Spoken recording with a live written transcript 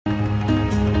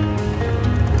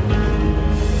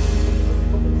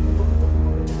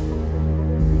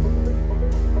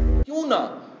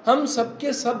ہم سب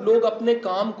کے سب لوگ اپنے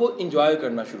کام کو انجوائے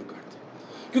کرنا شروع کرتے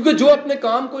ہیں، کیونکہ جو اپنے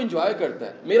کام کو انجوائے کرتا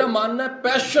ہے، میرا ماننا ہے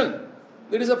پیشن.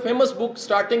 دیر از a famous book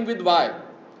starting with Y.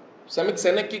 سیمک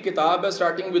سینک کی کتاب ہے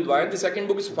starting with Y. The second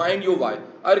book is find your Y.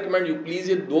 I recommend you please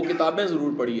یہ 2 کتابیں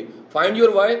ضرور پڑھیے، find your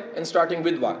Y and starting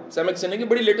with Y. سیمک سینک کی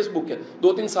بڑی لیٹسٹ بک ہے،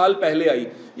 2-3 سال پہلے آئی.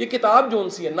 یہ کتاب جو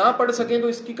سی ہے، نہ پڑھ سکیں تو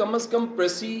اس کی کم از کم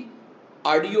پریسی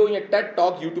آڈیو یا ٹیڈ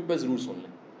ٹاک یوٹیوب پہ ضرور سن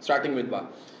لیں، اسٹارٹنگ ود وائی.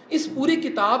 اس پوری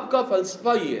کتاب کا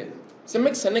فلسفہ یہ ہے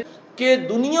سیمک سینک کہ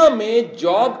دنیا میں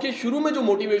جاب کے شروع میں جو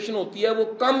موٹیویشن ہوتی ہے وہ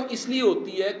کم اس لیے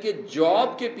ہوتی ہے کہ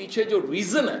جاب کے پیچھے جو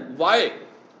ریزن ہے وائی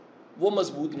وہ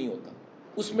مضبوط نہیں ہوتا،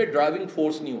 اس میں ڈرائیونگ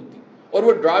فورس نہیں ہوتی. اور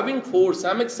وہ ڈرائیونگ فورس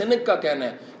سیمک سینک کا کہنا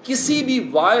ہے کسی بھی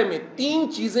وائی میں 3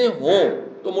 چیزیں ہوں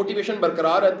تو موٹیویشن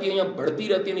برقرار رہتی ہے یا بڑھتی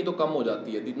رہتی ہے، نہیں تو کم ہو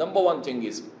جاتی ہے. دی نمبر 1 تھنگ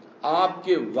از آپ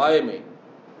کے وائی میں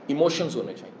ایموشنز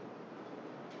ہونے چاہیے.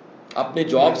 اپنے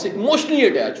جاب سے ایموشنلی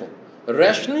اٹیچ ہوں.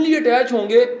 ریشنلی اٹیچ ہوں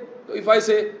گے تو اف آئی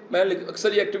سے، میں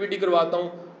اکثر یہ ایکٹیویٹی کرواتا ہوں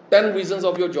 10 reasons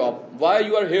of your job why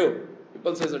you are here.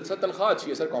 people say سر تنخواہ اچھی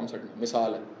ہے سر کامسٹ میں،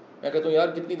 مثال ہے. میں کہتا ہوں یار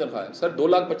کتنی تنخواہ ہے؟ سر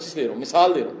 2,25,000 دے رہا ہوں،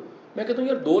 مثال دے رہا ہوں. میں کہتا ہوں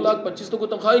یار 2,25,000 تو کوئی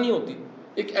تنخواہ ہی نہیں ہوتی.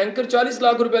 ایک اینکر 40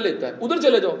 لاکھ روپے لیتا ہے، ادھر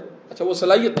چلے جاؤ. اچھا وہ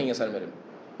صلاحیت نہیں ہے سر میرے میں.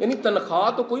 یعنی تنخواہ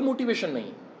تو کوئی موٹیویشن نہیں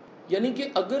ہے. یعنی کہ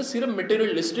اگر صرف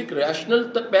مٹیریلسٹک ریشنل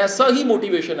پیسہ ہی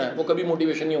موٹیویشن ہے، وہ کبھی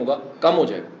موٹیویشن نہیں ہوگا، کم ہو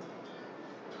جائے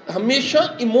گا. ہمیشہ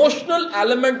ایموشنل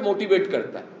ایلیمنٹ موٹیویٹ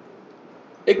کرتا ہے.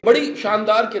 ایک بڑی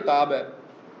شاندار کتاب ہے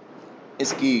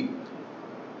اس کی،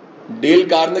 ڈیل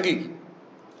کارنگی کی،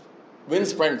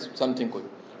 ونس فرینڈز سم تھنگ کوئی.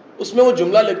 اس میں وہ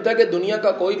جملہ لکھتا ہے کہ دنیا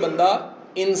کا کوئی بندہ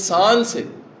انسان سے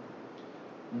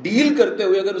ڈیل کرتے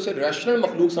ہوئے اگر اسے ریشنل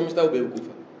مخلوق سمجھتا ہے وہ بیوقوف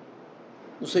ہے.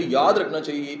 اسے یاد رکھنا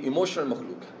چاہیے یہ ایموشنل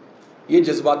مخلوق ہے، یہ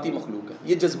جذباتی مخلوق ہے،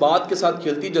 یہ جذبات کے ساتھ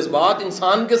کھیلتی ہے، جذبات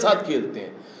انسان کے ساتھ کھیلتے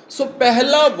ہیں. سو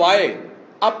پہلا وائی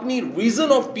اپنی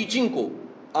ریزن آف ٹیچنگ کو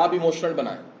آپ ایموشنل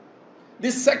بنائیں. دی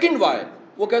سیکنڈ وائی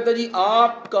وہ کہتا ہے جی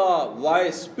آپ کا وائی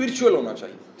اسپرچل ہونا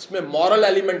چاہیے، اس میں مورل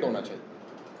ایلیمنٹ ہونا چاہیے.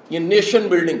 یہ نیشن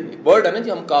بلڈنگ ایک ورڈ ہے نا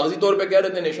جی، ہم کاغذی طور پہ کہہ رہے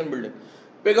تھے نیشن بلڈنگ،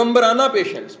 پیغمبرانہ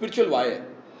پیشن اسپرچل وائی ہے.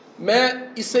 میں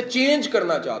اس سے چینج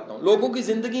کرنا چاہتا ہوں، لوگوں کی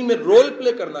زندگی میں رول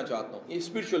پلے کرنا چاہتا ہوں، یہ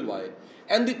spiritual way.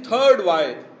 And the third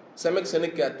way سیمک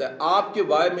سینک کہتا ہے آپ کے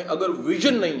وائی میں اگر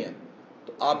ویژن نہیں ہے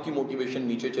تو آپ کی موٹیویشن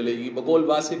نیچے چلے گی. بقول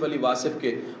واصف علی واصف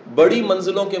کے بڑی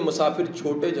منزلوں کے مسافر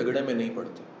چھوٹے جھگڑے میں نہیں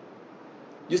پڑتے.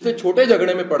 جس نے چھوٹے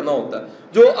جھگڑے میں پڑھنا ہوتا ہے،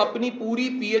 جو اپنی پوری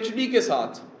پی ایچ ڈی کے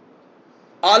ساتھ،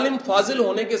 عالم فاضل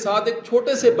ہونے کے ساتھ، ایک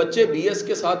چھوٹے سے بچے بی ایس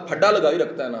کے ساتھ پھڈا لگائی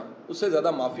رکھتا ہے نا، اس سے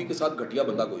زیادہ معافی کے ساتھ گھٹیا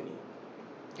بندہ کوئی نہیں.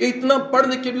 کہ اتنا پڑھ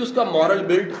لکھ کے بھی اس کا مورل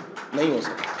بلڈ نہیں ہو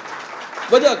سکتا.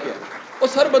 وجہ کیا ہے؟ وہ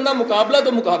سر بندہ مقابلہ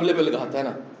تو مقابلے پہ لگاتا ہے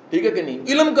نا، ٹھیک ہے کہ نہیں.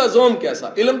 علم کا زوم کیسا؟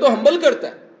 علم تو ہمبل کرتا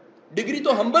ہے، ڈگری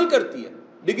تو ہمبل کرتی ہے،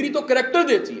 ڈگری تو کریکٹر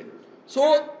دیتی ہے.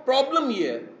 سو پرابلم یہ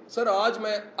ہے سر، آج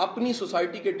میں اپنی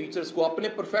سوسائٹی کے ٹیچرز کو، اپنے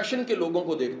پروفیشن کے لوگوں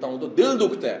کو دیکھتا ہوں تو دل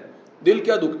دکھتا ہے. دل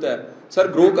کیا دکھتا ہے سر؟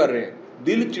 گرو کر رہے ہیں،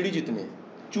 دل چڑی جتنے،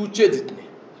 چوچے جتنے.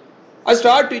 آئی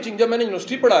اسٹارٹ ٹیچنگ، جب میں نے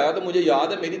یونیورسٹی پڑھایا تو مجھے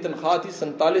یاد ہے میری تنخواہ تھی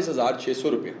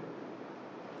 47,600 روپے.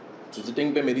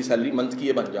 وزٹنگ پہ میری سیلری منتھ کی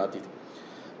یہ بن جاتی تھی.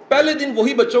 پہلے دن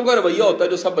وہی بچوں کا رویہ ہوتا ہے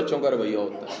جو سب بچوں کا رویہ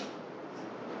ہوتا ہے.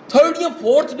 3rd یا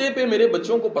 4th ڈے پہ میرے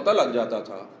بچوں کو پتہ لگ جاتا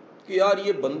تھا کہ یار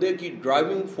یہ بندے کی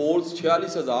ڈرائیونگ فورس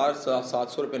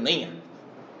 46,700 روپے نہیں ہے.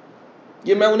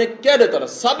 یہ میں انہیں کہہ دیتا تھا،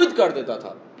 ثابت کر دیتا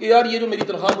تھا کہ یار یہ جو میری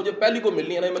تنخواہ مجھے پہلی کو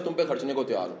ملنی ہے نا، میں تم پہ خرچنے کو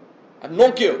تیار ہوں. نو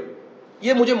کیئر،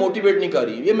 یہ مجھے موٹیویٹ نہیں کر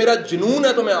رہی، یہ میرا جنون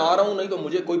ہے تو میں آ رہا ہوں، نہیں تو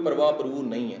مجھے کوئی پرواہ پرور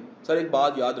نہیں ہے. سر ایک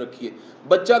بات یاد رکھیے،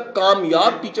 بچہ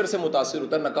کامیاب ٹیچر سے متاثر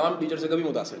ہوتا ہے، ناکام ٹیچر سے کبھی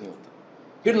متاثر نہیں ہوتا.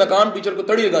 پھر ناکام ٹیچر کو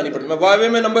تڑی لگانی پڑتی، میں وائوے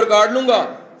میں نمبر کاٹ لوں گا.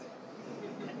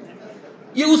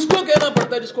 یہ اس کو کہنا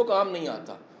پڑتا ہے جس کو کام نہیں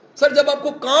آتا. سر جب آپ کو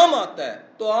کام آتا ہے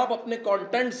تو آپ اپنے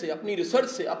کانٹینٹ سے، اپنی ریسرچ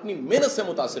سے، اپنی محنت سے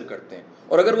متاثر کرتے ہیں،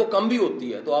 اور اگر وہ کم بھی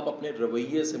ہوتی ہے تو آپ اپنے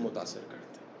رویے سے متاثر کرتے ہیں.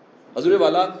 حضور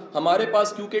والا ہمارے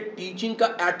پاس کیونکہ ٹیچنگ کا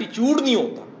ایٹیچیوڈ نہیں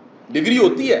ہوتا، ڈگری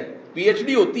ہوتی ہے، پی ایچ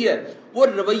ڈی ہوتی ہے، وہ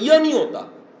رویہ نہیں ہوتا.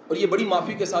 اور یہ بڑی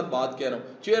معافی کے ساتھ بات کہہ رہا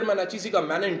ہوں، چیئرمین ایچ ای سی کا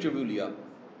میں نے انٹرویو لیا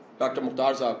ڈاکٹر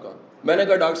مختار صاحب کا. میں نے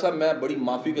کہا ڈاکٹر صاحب میں بڑی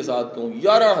معافی کے ساتھ کہوں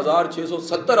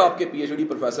 11,670 آپ کے پی ایچ ڈی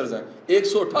پروفیسرز ہیں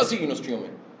 188 یونیورسٹیوں میں.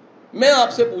 میں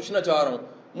آپ سے پوچھنا چاہ رہا ہوں،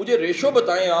 مجھے ریشو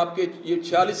بتائیں آپ کے یہ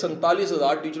 46-47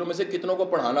 ہزار ٹیچروں میں سے کتنوں کو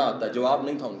پڑھانا آتا ہے؟ جواب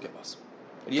نہیں تھا ان کے پاس.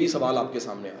 یہی سوال آپ کے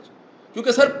سامنے آج،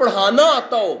 کیونکہ سر پڑھانا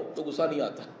آتا ہو تو غصہ نہیں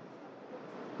آتا.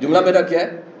 جملہ میرا کیا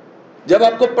ہے؟ جب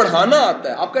آپ کو پڑھانا آتا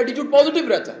ہے آپ کا ایٹیٹیوڈ پازیٹیو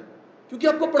رہتا ہے، کیونکہ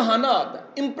آپ کو پڑھانا آتا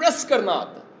ہے، امپریس کرنا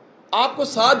آتا ہے، آپ کو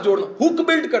ساتھ جوڑنا، ہک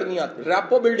بلڈ کرنی آتی ہے،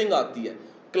 ریپو بلڈنگ آتی ہے،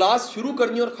 کلاس شروع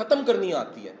کرنی اور ختم کرنی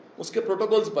آتی ہے، اس کے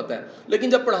پروٹوکولز پتہ ہیں. لیکن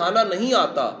جب پڑھانا نہیں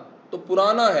آتا تو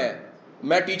پرانا ہے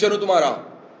میں ٹیچر ہوں تمہارا،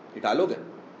 ہٹا لو گے.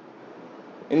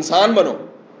 انسان بنو،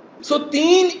 سو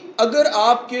تین اگر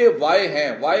آپ کے وائے ہیں،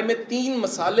 وائے میں تین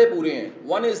مسالے پورے ہیں.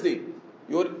 One is the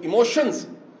your emotions,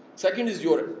 second is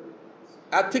your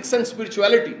ethics and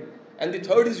spirituality, and the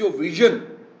third is your vision.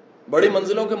 بڑی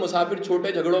منزلوں کے مسافر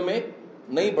چھوٹے جھگڑوں میں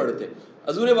نہیں پڑتے.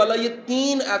 حضور والا یہ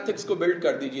تین ایتھکس کو بلڈ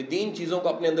کر دیجئے، تین چیزوں کو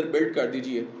اپنے اندر بلڈ کر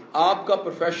دیجئے. آپ کا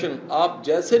پروفیشن، آپ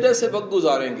جیسے جیسے وقت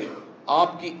گزاریں گے،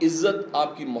 آپ کی عزت،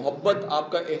 آپ کی محبت،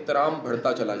 آپ کا احترام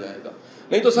بڑھتا چلا جائے گا.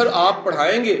 نہیں تو سر آپ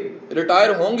پڑھائیں گے،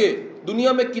 ریٹائر ہوں گے،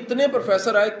 دنیا میں کتنے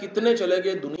پروفیسر آئے، کتنے چلے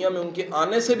گئے، دنیا میں ان کے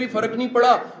آنے سے بھی فرق نہیں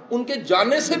پڑا، ان کے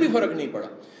جانے سے بھی فرق نہیں پڑا.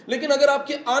 لیکن اگر آپ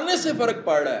کے آنے سے فرق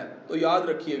پڑ رہا ہے تو یاد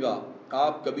رکھیے گا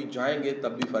آپ کبھی جائیں گے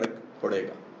تب بھی فرق پڑے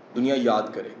گا. دنیا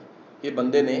یاد کرے گی یہ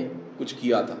بندے نے کچھ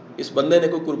کیا تھا، اس بندے نے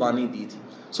کوئی قربانی دی تھی.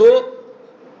 سو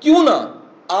کیوں نہ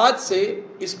آج سے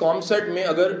اس کانسرٹ میں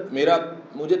اگر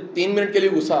مجھے 3 منٹ کے لیے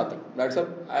غصہ آتا، ڈاکٹر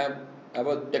صاحب I have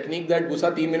a technique that غصہ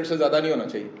 3 منٹ سے زیادہ نہیں ہونا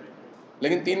چاہیے،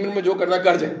 لیکن 3 منٹ میں جو کرنا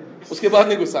کر جائے، اس کے بعد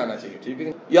نہیں غصہ آنا چاہیے. ٹھیک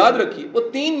ہے، یاد رکھیے وہ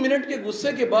 3 منٹ کے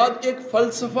غصے کے بعد ایک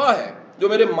فلسفہ ہے جو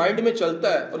میرے مائنڈ میں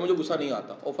چلتا ہے اور مجھے غصہ نہیں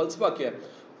آتا. اور فلسفہ کیا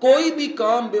ہے؟ کوئی بھی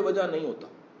کام بے وجہ نہیں ہوتا،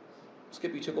 اس کے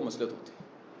پیچھے کو مصلحت ہوتی ہے.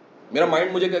 میرا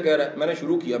مائنڈ مجھے کیا کہہ رہا ہے؟ میں نے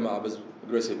شروع کیا، میں آبز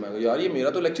اگریسو، میں یار یہ میرا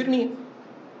تو لیکچر نہیں ہے،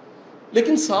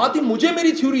 لیکن ساتھ ہی مجھے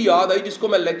میری تھیوری یاد آئی جس کو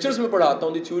میں لیکچرز میں پڑھاتا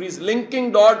ہوں. دی theory is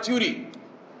linking dot theory.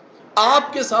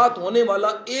 آپ کے ساتھ ہونے والا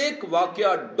ایک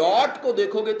واقعہ ڈاٹ کو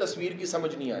دیکھو گے تصویر کی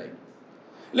سمجھ نہیں آئے گی،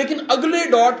 لیکن اگلے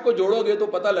ڈاٹ کو جوڑو گے تو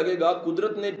پتہ لگے گا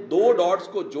قدرت نے 2 ڈاٹس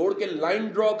کو جوڑ کے لائن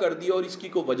ڈرا کر دی اور اس کی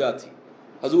کوئی وجہ تھی.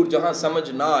 حضور جہاں سمجھ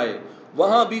نہ آئے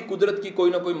وہاں بھی قدرت کی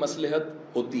کوئی نہ کوئی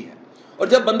مصلحت ہوتی ہے. اور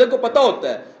جب بندے کو پتہ ہوتا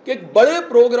ہے کہ ایک بڑے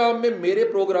پروگرام میں میرے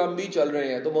پروگرام بھی چل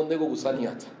رہے ہیں تو بندے کو غصہ نہیں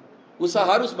آتا. غصہ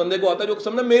ہر اس بندے کو آتا ہے جو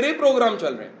سمجھے میرے ہی پروگرام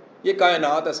چل رہے ہیں، یہ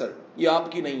کائنات ہے سر، یہ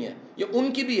آپ کی نہیں ہے، یہ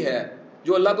ان کی بھی ہے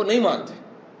جو اللہ کو نہیں مانتے،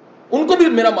 ان کو بھی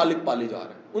میرا مالک پالے جا رہا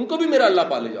ہے، ان کو بھی میرا اللہ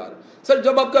پالے جا رہا ہے. سر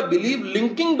جب آپ کا بلیو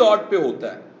لنکنگ ڈاٹ پہ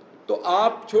ہوتا ہے تو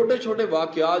آپ چھوٹے چھوٹے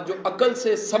واقعات جو عقل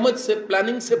سے، سمجھ سے،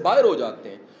 پلاننگ سے باہر ہو جاتے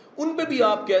ہیں، ان پہ بھی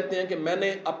آپ کہتے ہیں کہ میں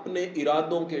نے اپنے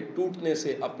ارادوں کے ٹوٹنے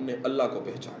سے اپنے اللہ کو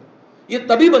پہچانا. یہ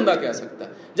تبھی بندہ کہہ سکتا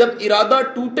ہے جب ارادہ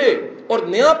ٹوٹے اور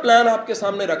نیا پلان آپ کے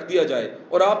سامنے رکھ دیا جائے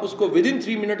اور آپ اس کو ودن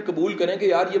 3 منٹ قبول کریں کہ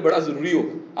یار یہ بڑا ضروری ہو،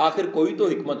 آخر کوئی تو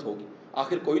حکمت ہوگی،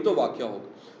 آخر کوئی تو واقعہ ہوگا.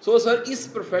 سو سر اس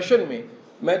پروفیشن میں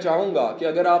میں چاہوں گا کہ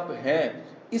اگر آپ ہیں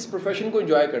اس پروفیشن کو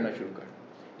انجوائے کرنا شروع کریں.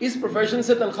 اس پروفیشن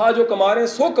سے تنخواہ جو کما رہے ہیں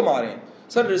سو کما رہے ہیں.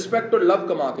 سر رسپیکٹ اور لو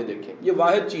کما کے دیکھیں، یہ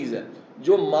واحد چیز ہے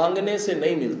جو مانگنے سے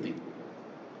نہیں ملتی.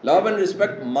 لو اینڈ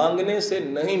رسپیکٹ مانگنے سے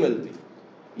نہیں ملتی،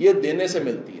 یہ دینے سے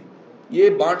ملتی ہے. یہ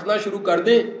بانٹنا شروع کر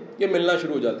دیں یہ ملنا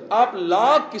شروع ہو جاتا ہے. آپ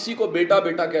لاکھ کسی کو بیٹا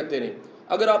بیٹا کہتے رہیں،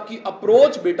 اگر آپ کی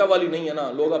اپروچ بیٹا والی نہیں ہے نا،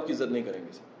 لوگ آپ کی عزت نہیں کریں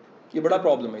گے. یہ بڑا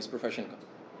پرابلم ہے اس پروفیشن کا.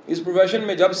 اس پروفیشن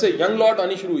میں جب سے ینگ لاٹ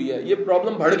آنی شروع ہوئی ہے یہ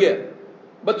پرابلم بڑھ گیا.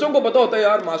 بچوں کو پتا ہوتا ہے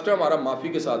یار ماسٹر ہمارا معافی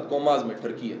کے ساتھ کوماز میں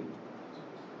ٹھرکی ہے،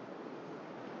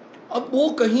 اب وہ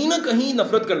کہیں نہ کہیں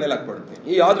نفرت کرنے لگ پڑتے ہیں.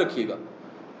 یہ یاد رکھیے گا،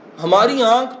 ہماری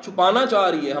آنکھ چھپانا چاہ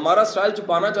رہی ہے، ہمارا سٹائل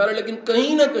چھپانا چاہ رہا ہے، لیکن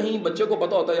کہیں نہ کہیں بچے کو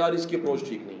پتا ہوتا ہے یار اس کی اپروچ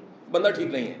ٹھیک نہیں، بندہ ٹھیک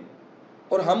نہیں ہے،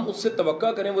 اور ہم اس سے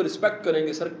توقع کریں وہ رسپیکٹ کریں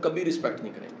گے. سر کبھی رسپیکٹ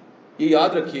نہیں کریں گے. یہ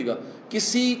یاد رکھیے گا،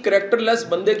 کسی کریکٹر لیس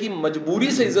بندے کی مجبوری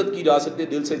سے عزت کی جا سکتی ہے،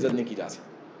 دل سے عزت نہیں کی جا سکتی.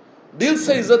 دل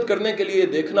سے عزت کرنے کے لیے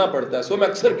دیکھنا پڑتا ہے. سو میں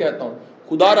اکثر کہتا ہوں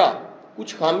خدا را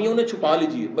کچھ خامیوں نے چھپا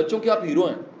لیجیے، بچوں کے آپ ہیرو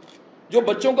ہیں. جو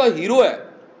بچوں کا ہیرو ہے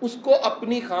اس کو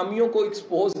اپنی خامیوں کو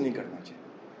ایکسپوز نہیں کرنا چاہیے،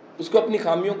 اس کو اپنی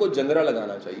خامیوں کو جنگرا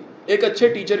لگانا چاہیے. ایک اچھے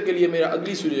ٹیچر کے لیے میرا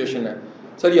اگلی سجیشن ہے،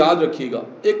 سر یاد رکھیے گا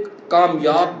ایک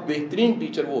کامیاب بہترین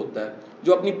ٹیچر وہ ہوتا ہے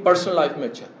جو اپنی پرسنل لائف میں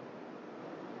اچھا ہے.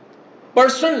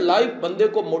 پرسنل لائف بندے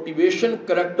کو موٹیویشن،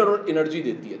 کریکٹر اور انرجی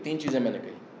دیتی ہے. 3 چیزیں میں نے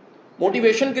کہی.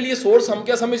 موٹیویشن کے لیے سورس ہم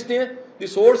کیا سمجھتے ہیں؟ The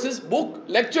source is book,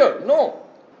 lecture. نو،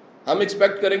 ہم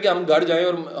ایکسپیکٹ کریں کہ ہم گھر جائیں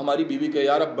اور ہماری بیوی کہے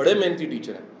یار آپ بڑے محنتی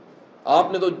ٹیچر ہیں،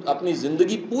 آپ نے تو اپنی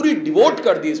زندگی پوری ڈیووٹ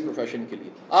کر دی اس پروفیشن کے لیے.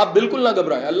 آپ بالکل نہ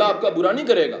گھبرائیں، اللہ آپ کا برا نہیں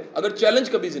کرے گا اگر چیلنج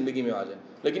کبھی زندگی میں آ جائے.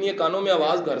 لیکن یہ کانوں میں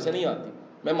آواز گھر سے نہیں آتی.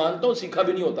 میں مانتا ہوں سیکھا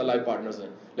بھی نہیں ہوتا لائف پارٹنرز نے،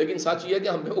 لیکن سچ یہ ہے کہ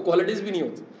ہم میں وہ کوالٹیز بھی نہیں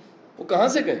ہوتی. وہ کہاں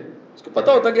سے کہے؟ اس کو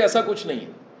پتا ہوتا کہ ایسا کچھ نہیں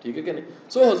ہے. ٹھیک ہے کہ نہیں؟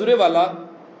 سو حضور والا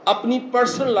اپنی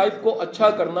پرسنل لائف کو اچھا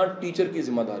کرنا ٹیچر کی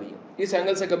ذمہ داری ہے. اس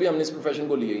اینگل سے کبھی ہم نے اس پروفیشن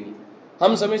کو لیا ہی نہیں.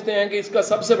 ہم سمجھتے ہیں کہ اس کا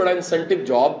سب سے بڑا انسینٹو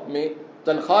جاب میں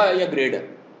تنخواہ ہے یا گریڈ ہے.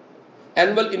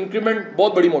 اینول انکریمنٹ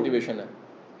بہت بڑی موٹیویشن ہے.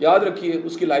 یاد رکھیے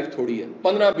اس کی لائف تھوڑی ہے.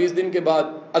 15-20 دن کے بعد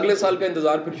اگلے سال کا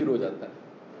انتظار پھر شروع ہو جاتا ہے.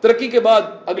 ترقی کے بعد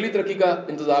اگلی ترقی کا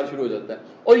انتظار شروع ہو جاتا ہے.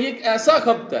 اور یہ ایک ایسا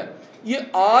خبط ہے، یہ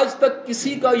آج تک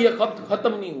کسی کا یہ خبط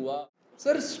ختم نہیں ہوا.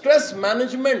 سر سٹریس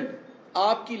مینجمنٹ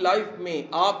آپ کی لائف میں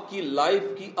آپ کی لائف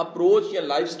کی اپروچ یا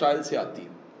لائف سٹائل سے آتی ہے.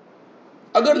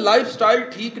 اگر لائف سٹائل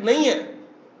ٹھیک نہیں ہے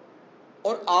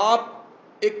اور آپ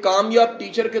ایک کامیاب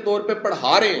ٹیچر کے طور پہ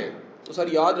پڑھا رہے ہیں تو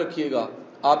سر یاد رکھیے گا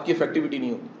آپ کی افیکٹیویٹی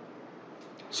نہیں ہوگی.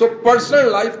 سو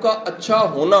پرسنل لائف کا اچھا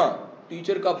ہونا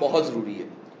ٹیچر کا بہت ضروری ہے.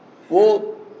 وہ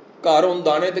گارون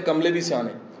دانے تے کملے بھی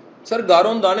سیانے. سر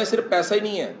گارون دانے صرف پیسہ ہی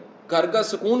نہیں ہے, گھر کا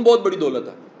سکون بہت بڑی دولت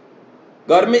ہے,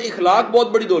 گھر میں اخلاق بہت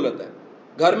بڑی دولت ہے,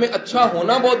 گھر میں اچھا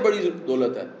ہونا بہت بڑی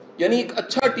دولت ہے. یعنی ایک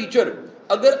اچھا ٹیچر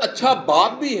اگر اچھا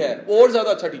باپ بھی ہے وہ اور زیادہ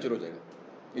اچھا ٹیچر ہو جائے گا.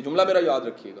 یہ جملہ میرا یاد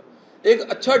رکھیے گا. ایک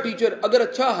اچھا ٹیچر اگر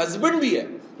اچھا ہسبینڈ بھی ہے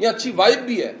یا اچھی وائف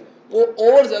بھی ہے وہ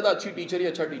اور زیادہ اچھی ٹیچر یا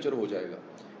اچھا ٹیچر ہو جائے گا.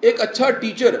 ایک اچھا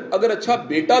ٹیچر اگر اچھا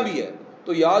بیٹا بھی ہے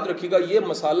تو یاد رکھیے گا یہ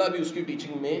مسئلہ بھی اس کی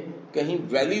ٹیچنگ میں کہیں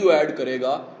ویلیو ایڈ کرے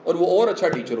گا اور وہ اور اچھا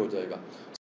ٹیچر ہو جائے گا.